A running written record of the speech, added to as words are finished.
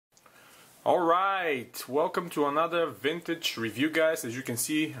Alright, welcome to another vintage review, guys. As you can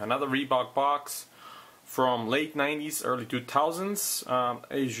see, another Reebok box from late 90s, early 2000s.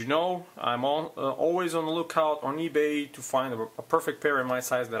 As you know, I'm always on the lookout on eBay to find a perfect pair in my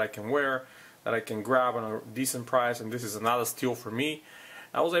size that I can wear, that I can grab on a decent price, and this is another steal for me.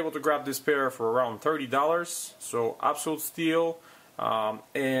 I was able to grab this pair for around $30, so absolute steal.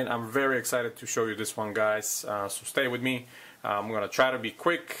 And I'm very excited to show you this one, guys, so stay with me. I'm going to try to be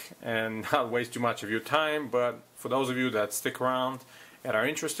quick and not waste too much of your time, but for those of you that stick around and are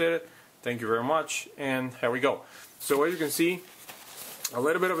interested, thank you very much, and here we go. So as you can see, a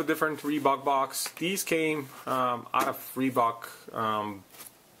little bit of a different Reebok box. These came out of Reebok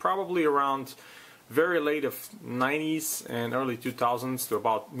probably around very late of 90s and early 2000s to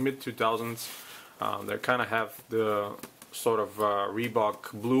about mid 2000s. They kind of have the sort of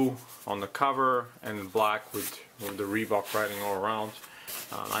Reebok blue on the cover and black with the Reebok writing all around.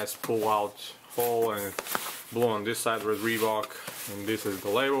 Nice pull out hole, and blue on this side with Reebok, and this is the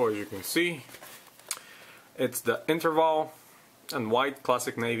label. As you can see, it's the Interval and white,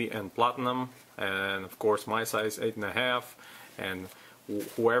 classic navy and platinum, and of course my size 8.5. And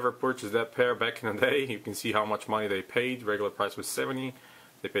whoever purchased that pair back in the day, you can see how much money they paid. Regular price was 70,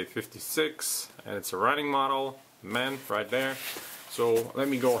 they paid 56, and it's a running model, man, right there. So let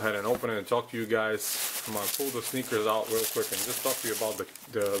me go ahead and open it and talk to you guys. I'm gonna pull the sneakers out real quick and just talk to you about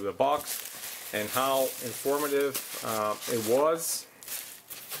the box and how informative it was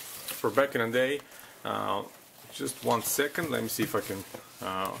for back in the day. Just 1 second, let me see if I can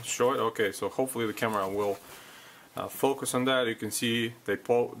show it. Okay, so hopefully the camera will focus on that. You can see they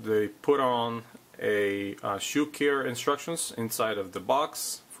put on a shoe care instructions inside of the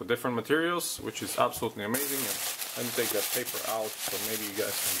box for different materials, which is absolutely amazing. Let me take that paper out so maybe you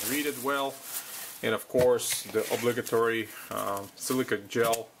guys can read it well. And of course the obligatory silica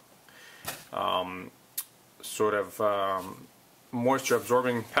gel sort of moisture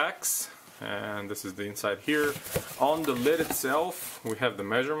absorbing packs, and this is the inside here. On the lid itself we have the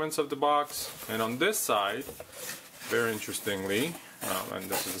measurements of the box, and on this side, very interestingly, and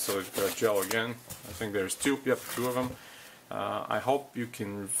this is the silica gel again, I think there's two of them. I hope you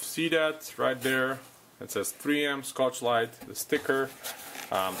can see that right there. It says 3M Scotch-Lite, the sticker.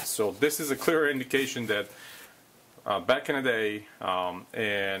 So this is a clear indication that back in the day,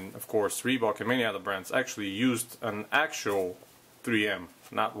 and of course Reebok and many other brands actually used an actual 3M,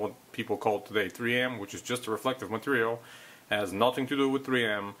 not what people call today 3M, which is just a reflective material. It has nothing to do with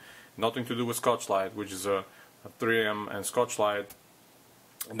 3M, nothing to do with Scotch-Lite, which is a 3M and Scotch-Lite.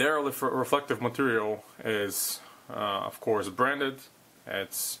 Their reflective material is of course branded.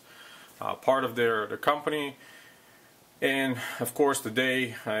 It's part of their company, and of course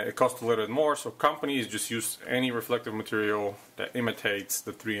today it costs a little bit more, so companies just use any reflective material that imitates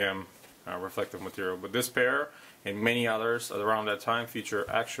the 3M reflective material. But this pair and many others around that time feature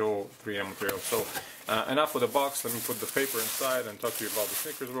actual 3M material. So enough with the box. Let me put the paper inside and talk to you about the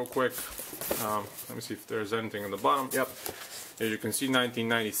sneakers real quick. Let me see if there's anything on the bottom. Yep, as you can see,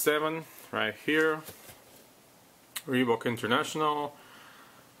 1997 right here, Reebok International,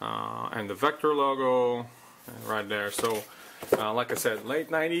 and the Vector logo right there. So like I said, late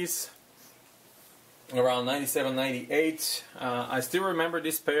 90s, around 97, 98. I still remember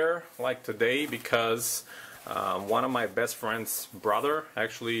this pair like today because one of my best friend's brother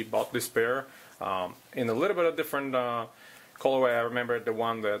actually bought this pair in a little bit of different colorway. I remember the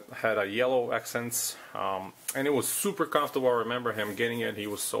one that had a yellow accents, and it was super comfortable. I remember him getting it. He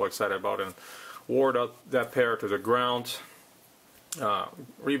was so excited about it and wore that pair to the ground.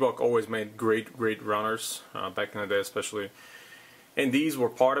 Reebok always made great runners back in the day, especially, and these were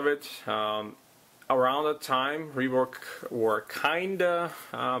part of it. Around that time, Reebok were kinda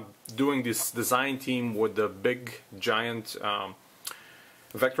doing this design team with the big giant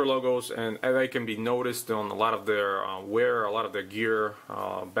Vector logos, and they can be noticed on a lot of their wear, a lot of their gear,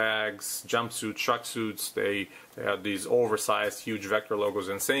 bags, jumpsuits, tracksuits. They had these oversized huge Vector logos,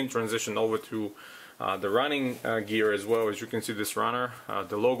 and same transition over to the running gear as well. As you can see, this runner,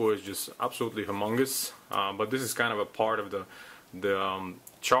 the logo is just absolutely humongous, but this is kind of a part of the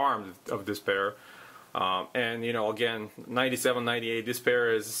charm of this pair. And you know, again, 97, 98, this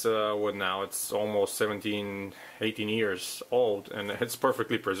pair is what now, it's almost 17, 18 years old, and it's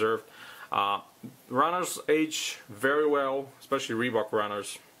perfectly preserved. Runners age very well, especially Reebok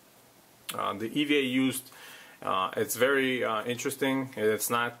runners. The EVA used, it's very interesting. It's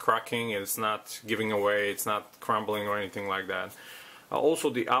not cracking, it's not giving away, it's not crumbling or anything like that. Also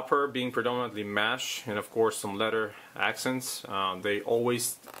the upper being predominantly mesh, and of course some leather accents. They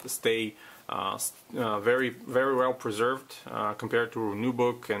always stay very well preserved compared to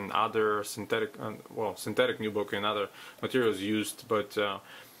nubuck and other synthetic nubuck and other materials used. But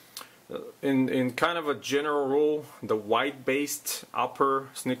in kind of a general rule, the white based upper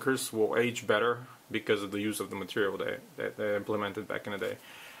sneakers will age better because of the use of the material they implemented back in the day.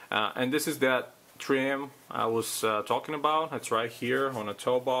 And this is that 3M I was talking about. It's right here on a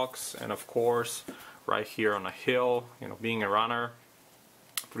toe box, and of course right here on a heel. You know, being a runner,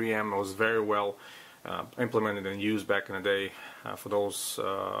 3M was very well implemented and used back in the day for those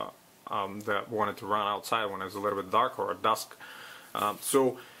that wanted to run outside when it's a little bit dark or dusk.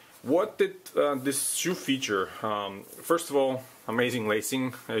 So what did this shoe feature? First of all, amazing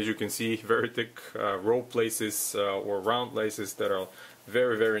lacing. As you can see, very thick rope laces or round laces that are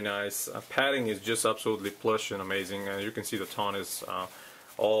very nice. Padding is just absolutely plush and amazing. As you can see, the tone is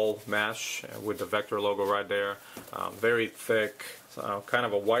all mesh with the Vector logo right there. Very thick, kind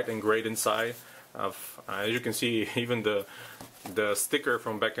of a white and gray inside. As you can see, even the sticker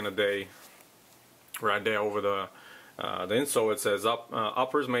from back in the day right there over the insole, it says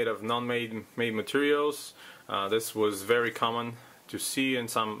uppers made of non-made materials. This was very common to see, and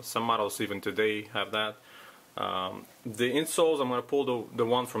some models even today have that. The insoles, I'm going to pull the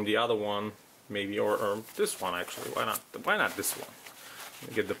one from the other one, maybe, or this one actually. Why not this one? Let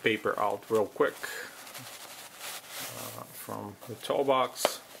me get the paper out real quick from the toe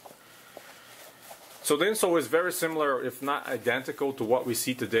box. So the insole is very similar, if not identical, to what we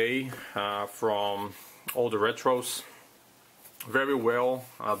see today from all the retros. Very well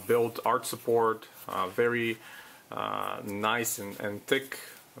built arch support, very nice and thick,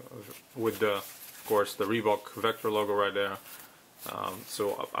 with the, of course, the Reebok Vector logo right there.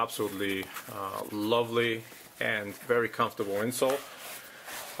 So absolutely lovely and very comfortable insole.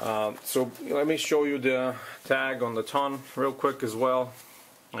 So let me show you the tag on the ton real quick as well.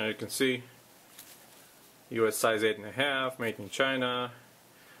 You can see US size 8.5, made in China.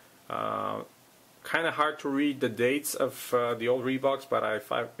 Kind of hard to read the dates of the old Reeboks, but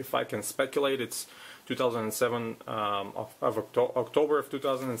if I can speculate, it's 2007, October of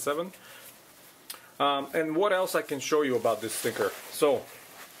 2007. And what else I can show you about this sneaker? So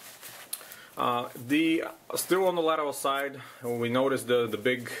still on the lateral side, we notice the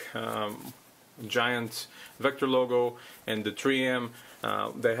big giant Vector logo and the 3M.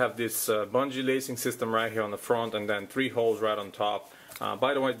 They have this bungee lacing system right here on the front, and then 3 holes right on top.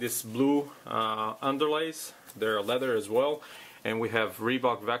 By the way, this blue underlays, they're leather as well, and we have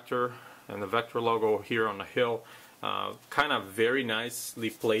Reebok Vector and the Vector logo here on the heel. Kind of very nicely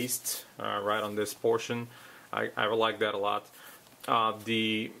placed right on this portion. I like that a lot.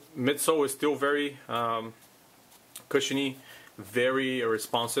 The midsole is still very cushiony, very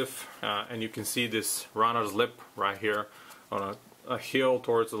responsive, and you can see this runner's lip right here on a heel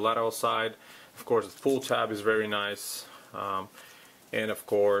towards the lateral side. Of course, the full tab is very nice, and of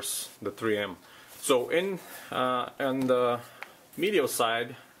course the 3M. So on the medial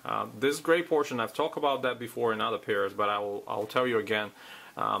side, this gray portion, I've talked about that before in other pairs, but I'll tell you again.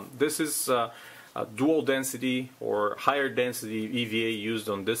 This is a dual density or higher density EVA used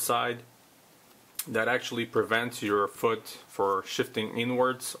on this side that actually prevents your foot for shifting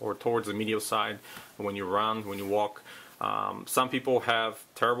inwards or towards the medial side when you run, when you walk. Some people have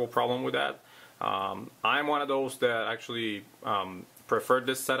terrible problem with that. I'm one of those that actually prefer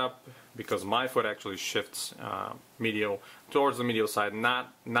this setup because my foot actually shifts medial towards the medial side.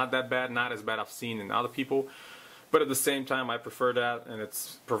 Not that bad, not as bad I've seen in other people, but at the same time I prefer that, and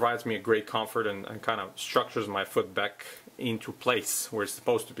it provides me a great comfort and kind of structures my foot back into place where it's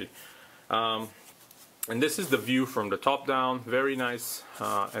supposed to be. And this is the view from the top down. Very nice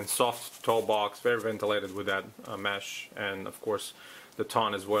and soft toe box, very ventilated with that mesh, and of course the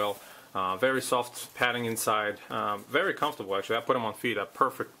ton as well. Very soft padding inside, very comfortable actually. I put them on feet, a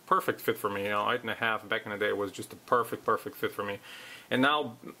perfect fit for me. You know, 8.5 back in the day was just a perfect fit for me. And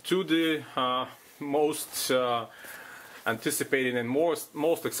now to the most anticipated and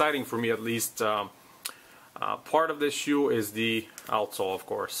most exciting for me, at least, part of this shoe is the outsole, of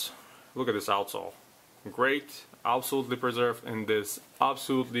course. Look at this outsole. Great, absolutely preserved in this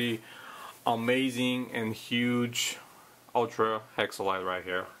absolutely amazing and huge Ultra Hexalite right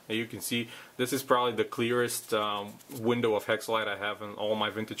here. And you can see this is probably the clearest window of Hexalite I have in all my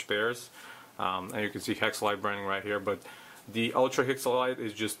vintage pairs. And you can see Hexalite branding right here, but the Ultra Hexalite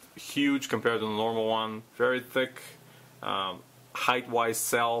is just huge compared to the normal one. Very thick, height-wise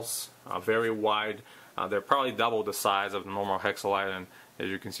cells, very wide. They're probably double the size of the normal Hexalite, and as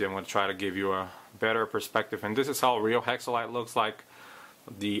you can see, I'm going to try to give you a better perspective. And this is how real Hexalite looks like.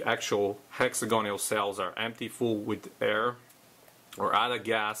 The actual hexagonal cells are empty, full with air or other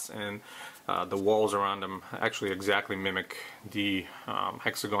gas, and the walls around them actually exactly mimic the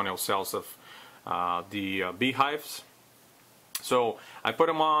hexagonal cells of the beehives. So I put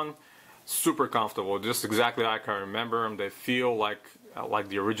them on, super comfortable, just exactly like I remember them. They feel like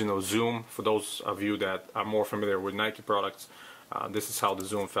the original Zoom. For those of you that are more familiar with Nike products, this is how the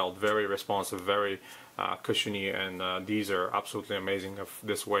Zoom felt. Very responsive, very cushiony, and these are absolutely amazing of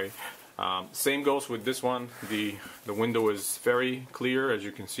this way. Same goes with this one. The window is very clear, as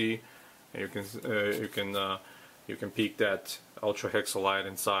you can see. You can peek that Ultra Hexalite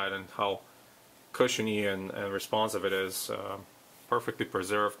inside and how cushiony and responsive it is. Perfectly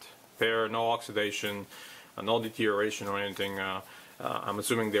preserved pair, no oxidation, no deterioration or anything. I'm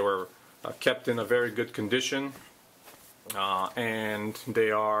assuming they were kept in a very good condition, and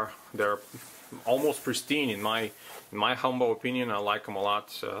they're almost pristine in my humble opinion. I like them a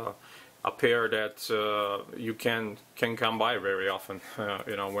lot. A pair that you can come by very often.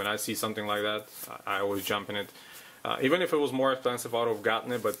 You know, when I see something like that, I always jump in it. Even if it was more expensive, I would have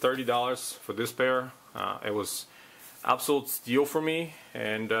gotten it. But $30 for this pair, it was absolute steal for me.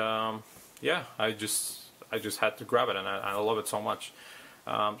 And yeah, I just had to grab it, and I love it so much.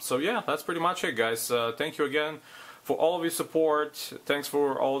 So yeah, that's pretty much it, guys. Thank you again for all of your support. Thanks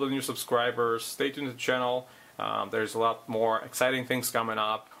for all the new subscribers. Stay tuned to the channel. There's a lot more exciting things coming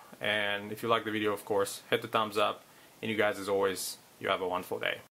up. And if you like the video, of course, hit the thumbs up. And you guys, as always, you have a wonderful day.